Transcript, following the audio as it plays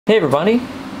Hey everybody,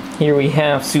 here we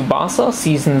have Tsubasa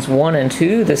Seasons 1 and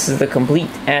 2. This is the complete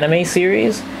anime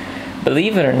series.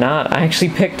 Believe it or not, I actually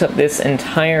picked up this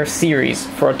entire series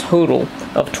for a total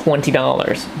of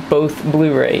 $20, both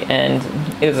Blu-ray, and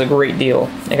it is a great deal.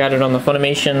 I got it on the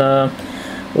Funimation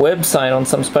website on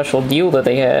some special deal that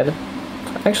they had.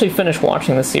 I actually finished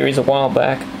watching the series a while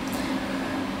back.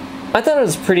 I thought it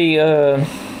was pretty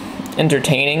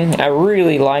entertaining. I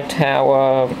really liked how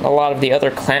a lot of the other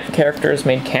Clamp characters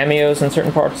made cameos in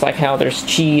certain parts, like how there's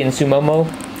Chi and Sumomo,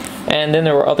 and then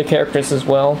there were other characters as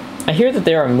well. I hear that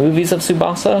there are movies of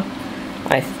Tsubasa.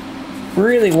 I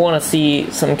really want to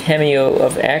see some cameo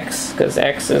of X, because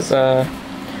X is a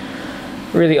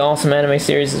really awesome anime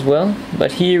series as well.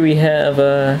 But here we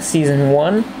have Season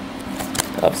 1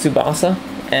 of Tsubasa,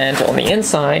 and on the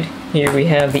inside, here we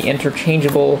have the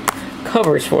interchangeable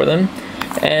covers for them.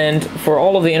 And for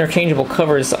all of the interchangeable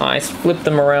covers, I flipped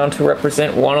them around to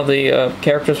represent one of the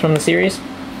characters from the series.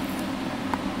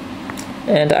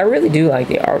 And I really do like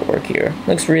the artwork here.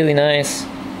 Looks really nice.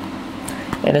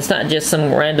 And it's not just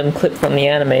some random clip from the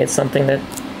anime, it's something that,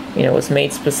 you know, was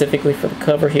made specifically for the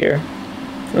cover here.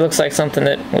 It looks like something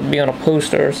that would be on a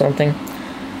poster or something.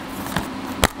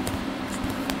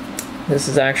 This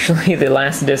is actually the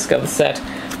last disc of the set.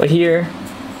 But here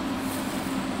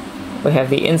we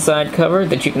have the inside cover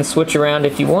that you can switch around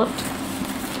if you want.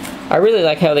 I really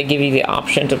like how they give you the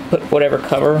option to put whatever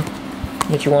cover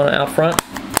that you want out front.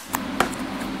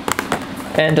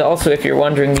 And also, if you're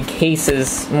wondering, the case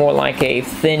is more like a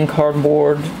thin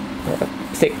cardboard,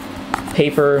 thick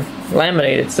paper,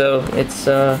 laminated, so it's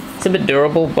a bit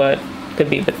durable, but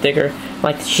could be a bit thicker,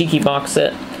 like the Shiki box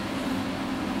set.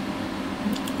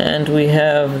 And we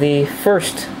have the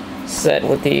first set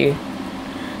with the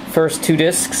first two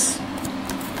discs.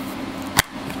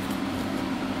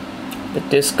 The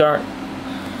disc art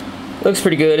looks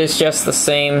pretty good. It's just the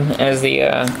same as the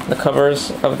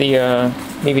covers of the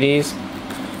DVDs.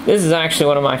 This is actually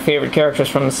one of my favorite characters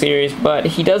from the series, but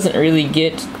he doesn't really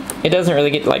get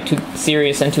like too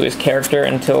serious into his character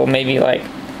until maybe like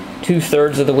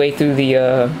 2/3 of the way through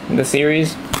the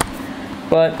series.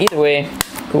 But either way,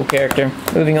 cool character.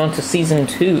 Moving on to Season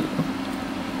 2.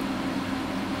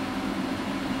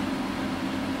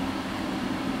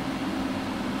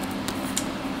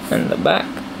 And the back.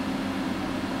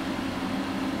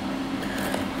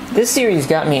 This series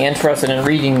got me interested in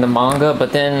reading the manga,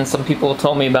 but then some people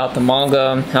told me about the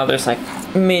manga, how there's like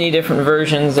many different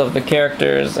versions of the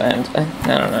characters, and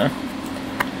I don't know.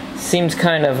 Seems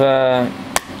kind of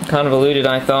convoluted,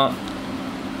 I thought.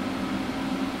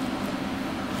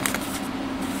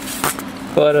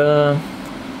 But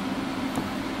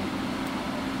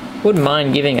wouldn't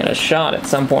mind giving it a shot at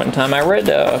some point in time. I read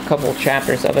a couple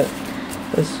chapters of it.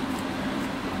 It was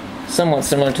somewhat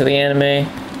similar to the anime.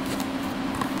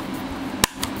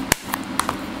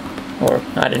 Or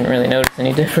I didn't really notice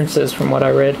any differences from what I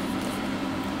read.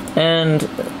 And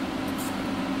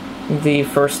the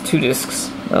first two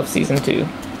discs of Season 2.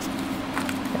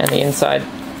 And the inside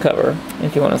cover,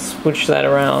 if you want to switch that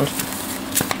around.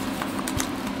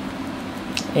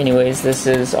 Anyways, this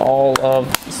is all of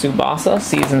Tsubasa,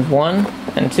 Seasons 1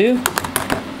 and 2.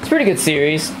 It's a pretty good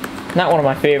series. Not one of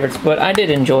my favorites, but I did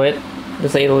enjoy it, to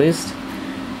say the least.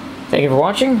 Thank you for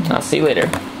watching. I'll see you later.